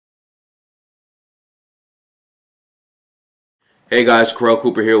Hey guys,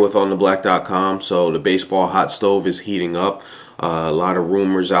 Cooper here with OnTheBlack.com. So the baseball hot stove is heating up. A lot of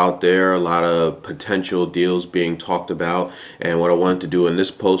rumors out there, a lot of potential deals being talked about. And what I wanted to do in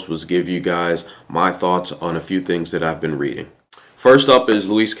this post was give you guys my thoughts on a few things that I've been reading. First up is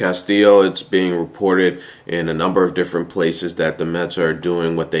Luis Castillo. It's being reported in a number of different places that the Mets are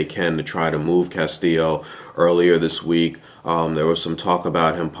doing what they can to try to move Castillo. Earlier this week, there was some talk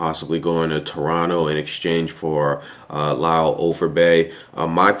about him possibly going to Toronto in exchange for Lyle Overbay.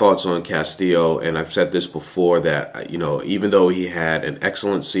 My thoughts on Castillo, and I've said this before, that even though he had an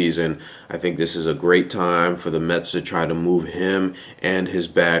excellent season, I think this is a great time for the Mets to try to move him and his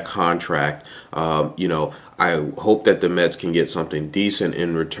bad contract. I hope that the Mets can get something decent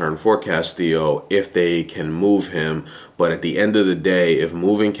in return for Castillo if they can move him. But at the end of the day, if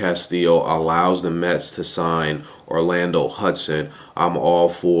moving Castillo allows the Mets to sign Orlando Hudson, I'm all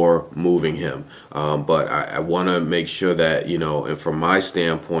for moving him. But I want to make sure that, and from my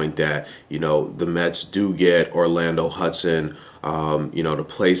standpoint, that, the Mets do get Orlando Hudson, to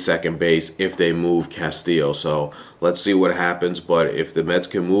play second base if they move Castillo. So let's see what happens. But if the Mets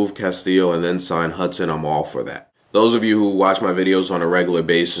can move Castillo and then sign Hudson, I'm all for that. Those of you who watch my videos on a regular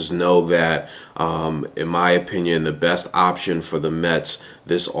basis know that, in my opinion, the best option for the Mets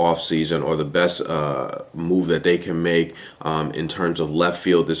this offseason, or the best move that they can make in terms of left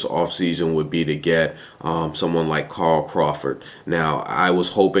field this offseason, would be to get someone like Crawford. Now, I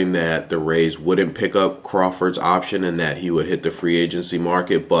was hoping that the Rays wouldn't pick up Crawford's option and that he would hit the free agency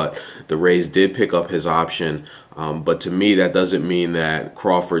market, but the Rays did pick up his option. But to me, that doesn't mean that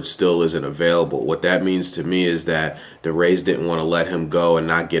Crawford still isn't available. What that means to me is that the Rays didn't want to let him go and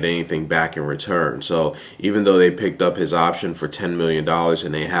not get anything back in return. So even though they picked up his option for $10 million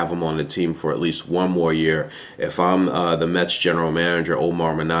and they have him on the team for at least one more year, if I'm the Mets general manager,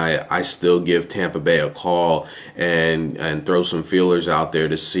 Omar Minaya, I still give Tampa Bay a call and throw some feelers out there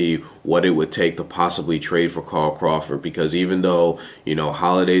to see what it would take to possibly trade for Crawford. Because even though,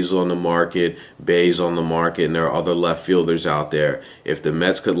 Holiday's on the market, Bay's on the market, and there are other left fielders out there, if the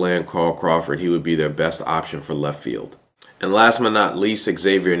Mets could land Crawford, he would be their best option for left field. And last but not least,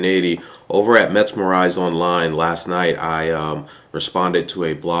 Xavier Nady. Over at Metsmerized Online last night, I responded to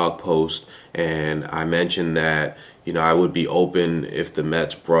a blog post, and I mentioned that I would be open if the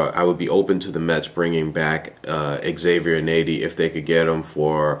Mets I would be open to the Mets bringing back Xavier Nady if they could get him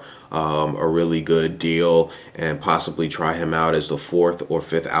for a really good deal and possibly try him out as the fourth or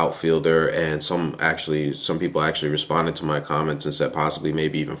fifth outfielder. And some people actually responded to my comments and said possibly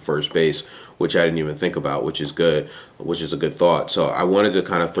maybe even first base, which I didn't even think about, which is good, which is a good thought. So I wanted to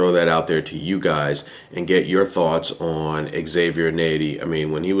kind of throw that out there to you guys and get your thoughts on Xavier Nady. I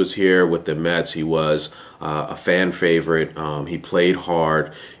mean, when he was here with the Mets, he was a fan favorite. He played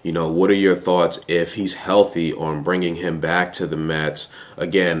hard. What are your thoughts if he's healthy on bringing him back to the Mets?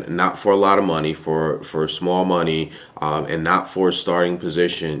 Again, not for a lot of money, for small money, and not for a starting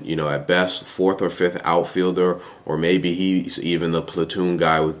position. At best, fourth or fifth outfielder, or maybe he's even the platoon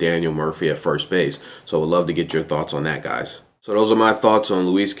guy with Daniel Murphy at first base. So I would love to get your thoughts on that, guys. So those are my thoughts on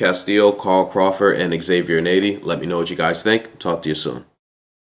Luis Castillo, Crawford, and Xavier Nady. Let me know what you guys think. Talk to you soon.